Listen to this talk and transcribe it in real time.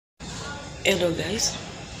Hello guys,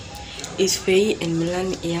 it's Faye and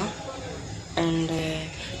Milan here, and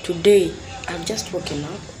today I've just woken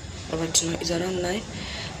up. Right now it's around 9.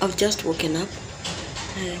 I've just woken up.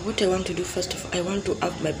 What I want to do first of all, I want to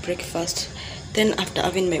have my breakfast. Then after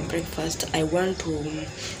having my breakfast, I want to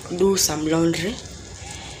do some laundry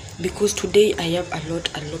because today I have a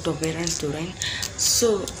lot of errands to run.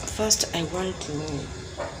 So first I want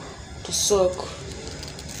to soak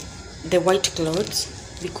the white clothes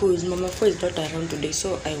because Mama 4 is not around today,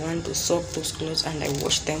 so I want to soak those clothes and I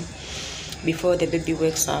wash them before the baby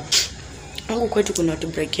wakes up. I'm going to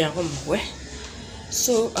break your home.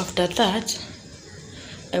 So after that,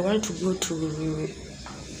 I want to go to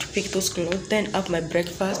pick those clothes, then have my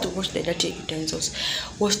breakfast, wash the dirty utensils,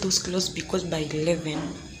 wash those clothes because by 11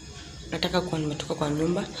 nataka kuwa nimetoka kwa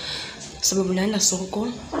nyumba sababu naenda soko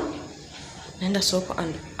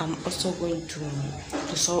and I'm also going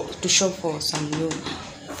to shop for some new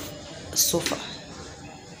sofa.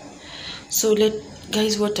 So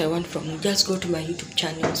guys, what I want from you, just go to my YouTube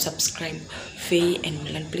channel, subscribe, Faye and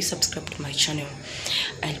Milan. Please subscribe to my channel.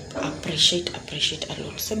 I appreciate a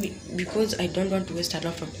lot. So because I don't want to waste a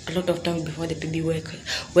lot of time before the baby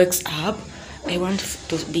wakes up, I want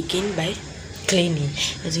to begin by cleaning.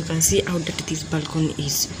 As you can see how dirty this balcony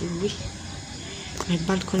is. My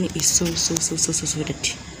balcony is so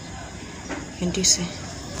dirty. Can you see?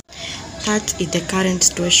 That is the current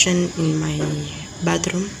situation in my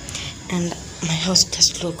bathroom, and my house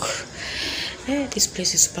just look. This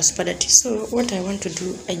place is super dirty. So what I want to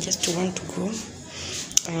do, I just want to go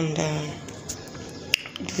and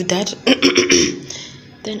do that.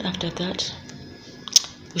 Then after that,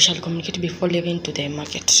 we shall communicate before leaving to the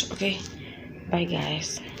market. Okay, bye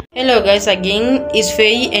guys. Hello guys, again it's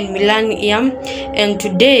Faye and Milan here, and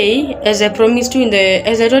today, as I promised you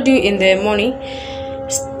as I told you in the morning,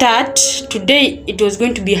 today it was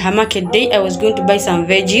going to be a market day. I was going to buy some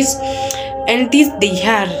veggies, and this they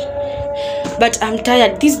are, but I'm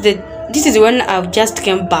tired. This is when I've just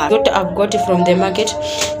came back. What I've got from the market,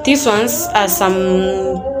 these ones are some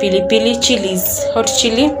pili chilies, hot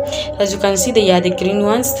chili. As you can see, they are the green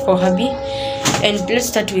ones for hubby. And let's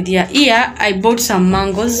start with here. Here I bought some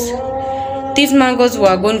mangoes. These mangoes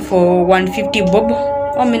were going for 150 bob.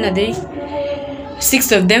 How many are they?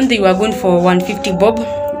 6 of them. They were going for 150 bob.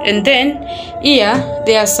 And then here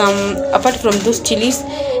there are some, apart from those chilies,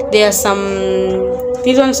 there are some,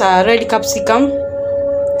 these ones are red capsicum,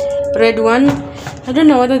 red one. I don't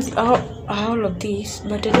know whether all of these,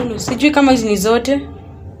 but I don't know. Sijui kama hizi ni zote.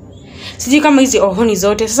 Sijui kama hizi ni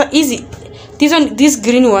zote. Sasa hizi, these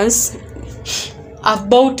green ones, I've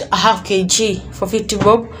bought a half kg for 50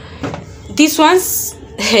 bob. These ones,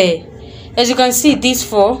 hey, as you can see, these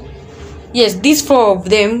 4. Yes, these 4 of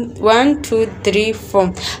them, 1, 2, 3,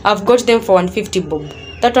 4. I've got them for 150 bob.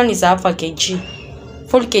 That one is half a kg.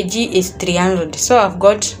 Full kg is 300. So I've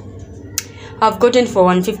gotten for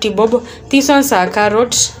 150 bob. These ones are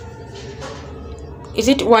carrots. Is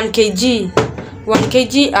it 1 kg? 1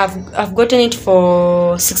 kg. I've gotten it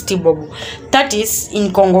for 60 bob. That is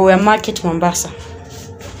in Kongowea Market, Mombasa.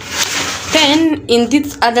 Then in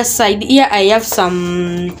this other side here, I have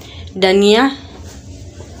some dania.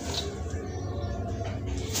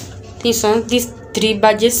 These 3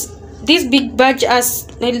 badges. This big badge has,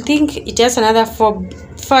 I think it has another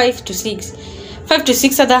 5 to 6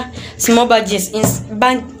 other small badges in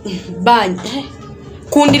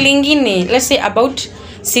kundi lingine. Let's say about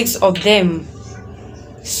 6 of them.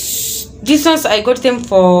 These ones I got them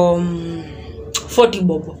for 40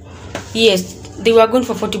 bob. Yes, they were going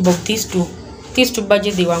for 40 bob. These two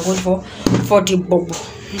badges, they were going for 40 bob.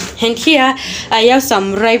 And here I have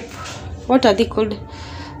some ripe, what are they called?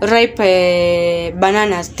 Ripe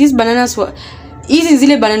bananas. These bananas were, hizi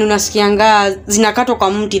zile banana unasikianga zinakatwa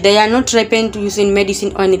kwa mti. They are not ripened to use in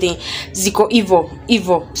medicine or anything. Ziko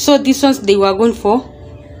evil. So these ones, they were going for,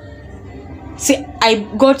 see, I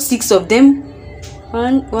got 6 of them.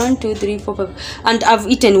 1, 2, 3, 4, 5, and I've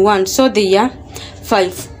eaten 1, so they are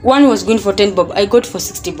 5. 1 was going for 10 bob. I got for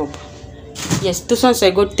 60 bob. Yes, those ones I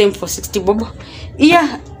got them for 60 bob.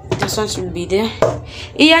 Yeah, this one should be there.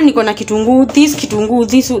 Here niko na kitungu.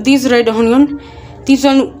 This red onion.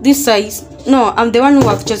 This size. No, I'm the one who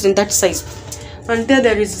have chosen that size. And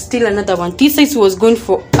there is still another one. This size was going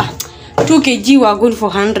for 2 kg. Were going for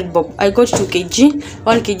 100 bob. I got 2 kg.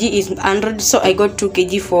 1 kg is 100, so I got 2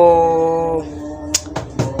 kg for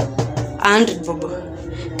 100 bob.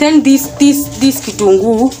 Then this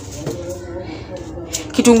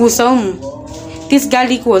kitungu saumu. This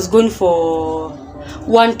garlic was going for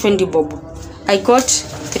 120 bob. I got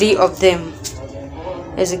 3 of them.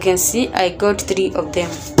 As you can see, I got 3 of them.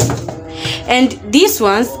 And these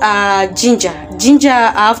ones are ginger.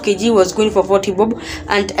 Half kg was going for 40 bob,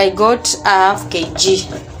 and I got half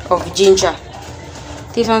kg of ginger.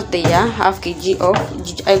 These ones, they are half kg of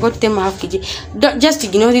ginger. I got them half kg. Just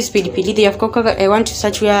ignore this pilipili, they have coca. I want to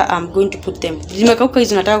search where I'm going to put them.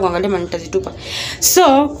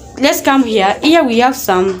 So let's come here. Here we have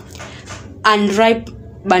some unripe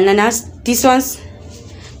bananas. These ones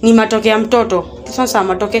ni matoke ya mtoto. This one's are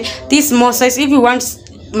matoke. This small size. If you want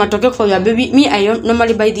matoke for your baby, me, I don't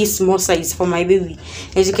normally buy this small size for my baby.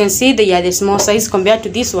 As you can see, they are the small size compared to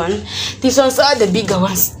this one. These ones are the bigger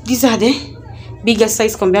ones. These are the bigger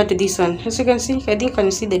size compared to this one. As you can see, I think can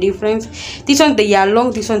you see the difference? This one they are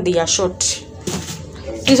long. This one they are short.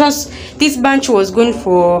 This bunch was going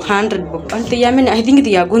for 100 bob, and they are many. I think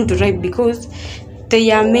they are going to ripe because they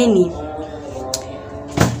are many.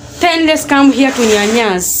 Then let's come here to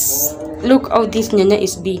nyanyas. Look how this nyanya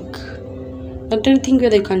is big. I don't think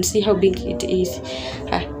whether you can see how big it is.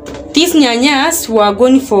 These nyanyas were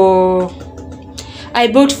going for, I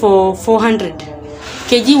bought for 400.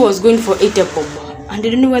 Kg was going for 80 bob. And I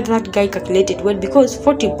don't know whether that guy calculated well, because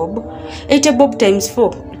 40 bob, 80 bob times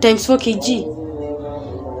 4 kg.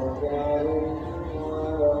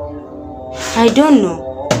 I don't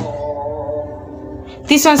know.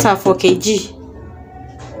 These ones are 4 kg.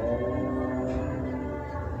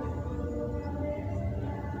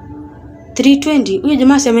 $320. Huyo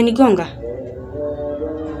jamaa amenigonga.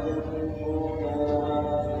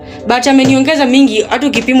 But ameniongeza mingi, hata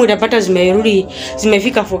ukipimo utapata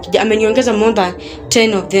zimefika 4 kg. Ameniongeza more than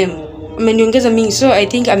 10 of them. Ameniongeza mingi, so I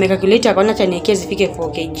think amecalculate akaona cha niweke zifike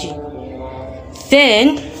 4 kg.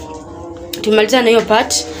 Then tumaliza na hiyo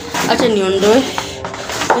part, acha niondoe.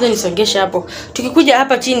 Ngoja nisongeshe hapo. Tukikuja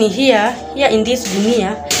hapa chini here in this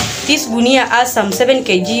gunia has some 7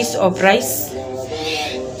 kgs of rice.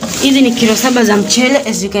 Hizi ni kilo 7 za mchele.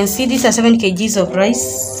 As you can see, these are 7 kgs of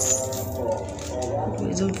rice.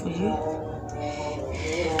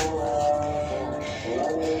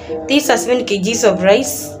 These are 7 kgs of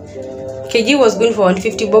rice. Kg was going for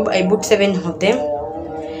 150 bob. I bought 7 of them.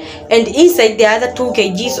 And inside the other 2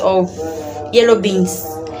 kgs of yellow beans.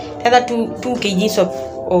 The other 2 kgs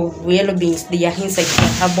of yellow beans, they are inside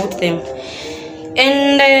here. I bought them.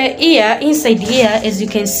 And inside here, as you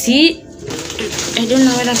can see, I don't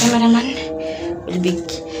know whether cameraman will be.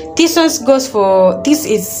 This one goes for, this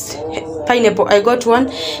is pineapple. I got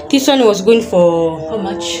one. This one was going for how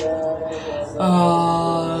much?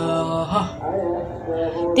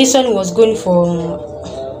 This one was going for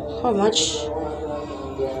how much?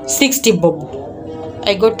 60 bob.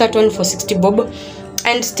 I got that one for 60 bob.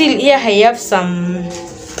 And still here I have some.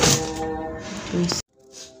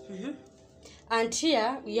 And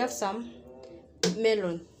here we have some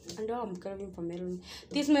melon. And now I'm craving for melon.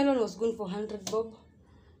 This melon was going for 100 bob.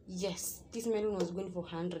 Yes, this melon was going for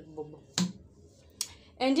 100 bob.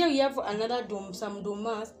 And here we have another some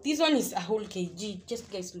domas. This one is a whole kg.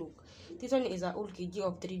 Just guys look. This one is a whole kg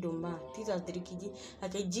of 3 doma. These are 3 kg. A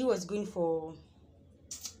kg was going for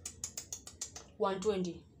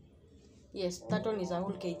 120. Yes, that one is a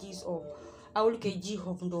whole kg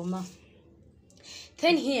of doma.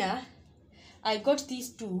 Then here I got these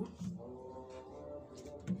two.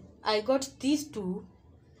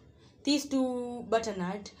 These two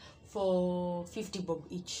butternut for 50 bob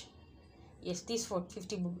each. Yes, this for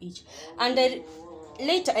 50 bob each. And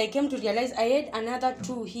later I came to realize I had another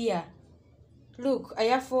 2 here. Look, I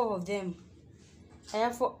have 4 of them.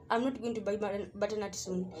 I'm not going to buy butternut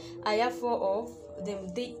soon. I have 4 of them.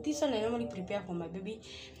 This one I normally prepare for my baby.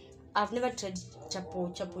 I've never tried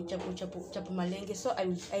chapo malenge, so I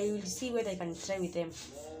will see whether I can try with them.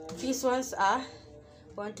 These ones are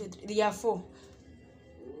 1, 2, 3. They are 4.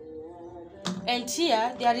 And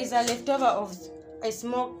here there is a leftover of a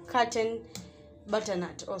small carton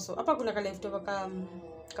butternut also. Hapa kuna ka leftover ka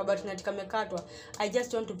butternut kamekatwa. I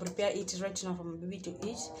just want to prepare it right now for my baby to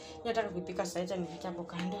eat. Nataka kupika sasa niweke hapo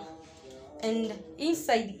kando. And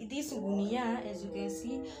inside this gunia, as you can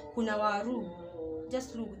see, kuna waru.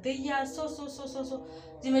 Just look, they are so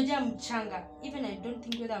zimejaa mchanga. Even I don't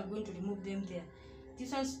think whether I'm going to remove them there.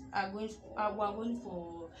 These ones are going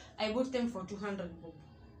for, I bought them for 200 bob.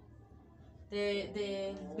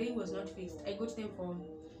 The bill was not fixed. I got them for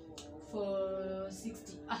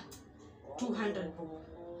 200 bob.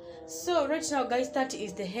 So right now guys, that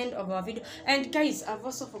is the end of our video. And guys, I've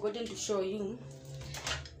also forgotten to show you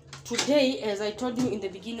today, as I told you in the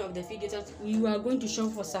beginning of the video, that we are going to show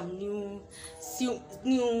for some new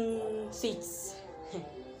seats.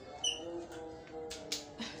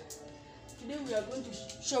 Today we are going to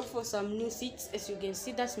shop for some new seats. As you can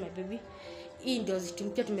see, that's my baby. Hii ndio zitu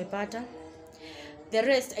mpya tumepata. The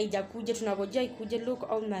rest haijakuja, tunagojea ikuje. Look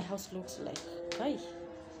how my house looks like. Hi.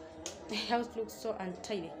 The house looks so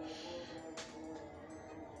untidy.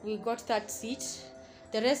 We got that seat.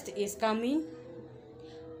 The rest is coming.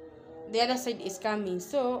 The other side is coming.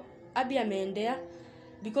 So Abi ameendea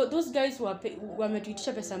because those guys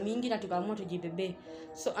wametuitisha pesa mingi na tukaamua tujibebe.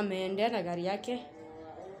 So ameendea na gari yake.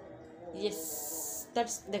 Yes,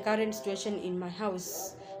 that's the current situation in my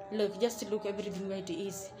house. Look, just look everything where it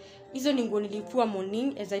is. Hizo ni nguo nilifua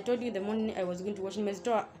morning. As I told you the morning I was going to wash.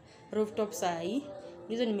 Nimezitoa rooftop sai.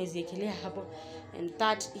 Hizo nimeziekelea hapo. And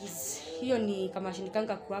that is, hiyo ni kama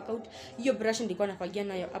shinikanga ku work out. Hiyo brush nilikuwa nafagia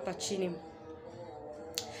nayo hapa chini.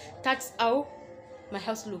 That's how my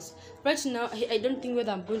house looks right now. I don't think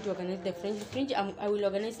whether I'm going to organize the fringe. I will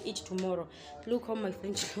organize it tomorrow. Look how my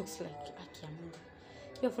fringe looks like. Akiamungu,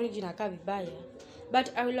 your fringe inakaa vibaya,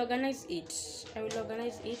 but I will organize it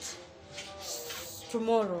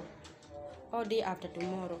tomorrow, all day after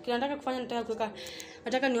tomorrow. Kila nataka kufanya,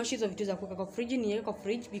 nataka nioshe hizo vitu za kuweka kwa fridge, niweke kwa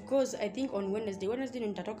fridge, because I think on Wednesday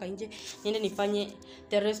nitatoka nje niende nifanye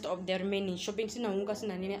the rest of the remaining shopping. Sina unga,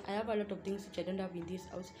 sina nini. I have a lot of things which I don't have in this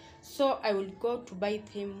house, so I will go to buy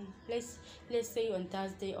them, let's say on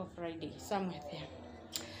Thursday or Friday, somewhere there.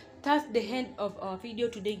 That's the end of our video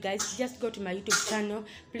today, guys. Just go to my YouTube channel.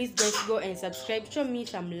 Please guys, go and subscribe. Show me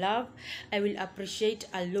some love. I will appreciate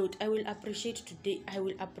a lot. I will appreciate today. I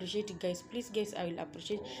will appreciate it, guys. Please guys, I will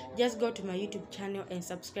appreciate. Just go to my YouTube channel and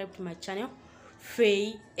subscribe to my channel,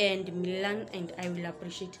 Faye and Milan, and I will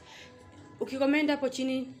appreciate. Ukicomment hapo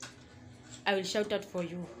chini, I will shout out for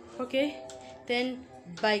you. Okay, then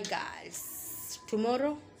bye guys.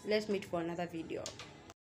 Tomorrow let's meet for another video.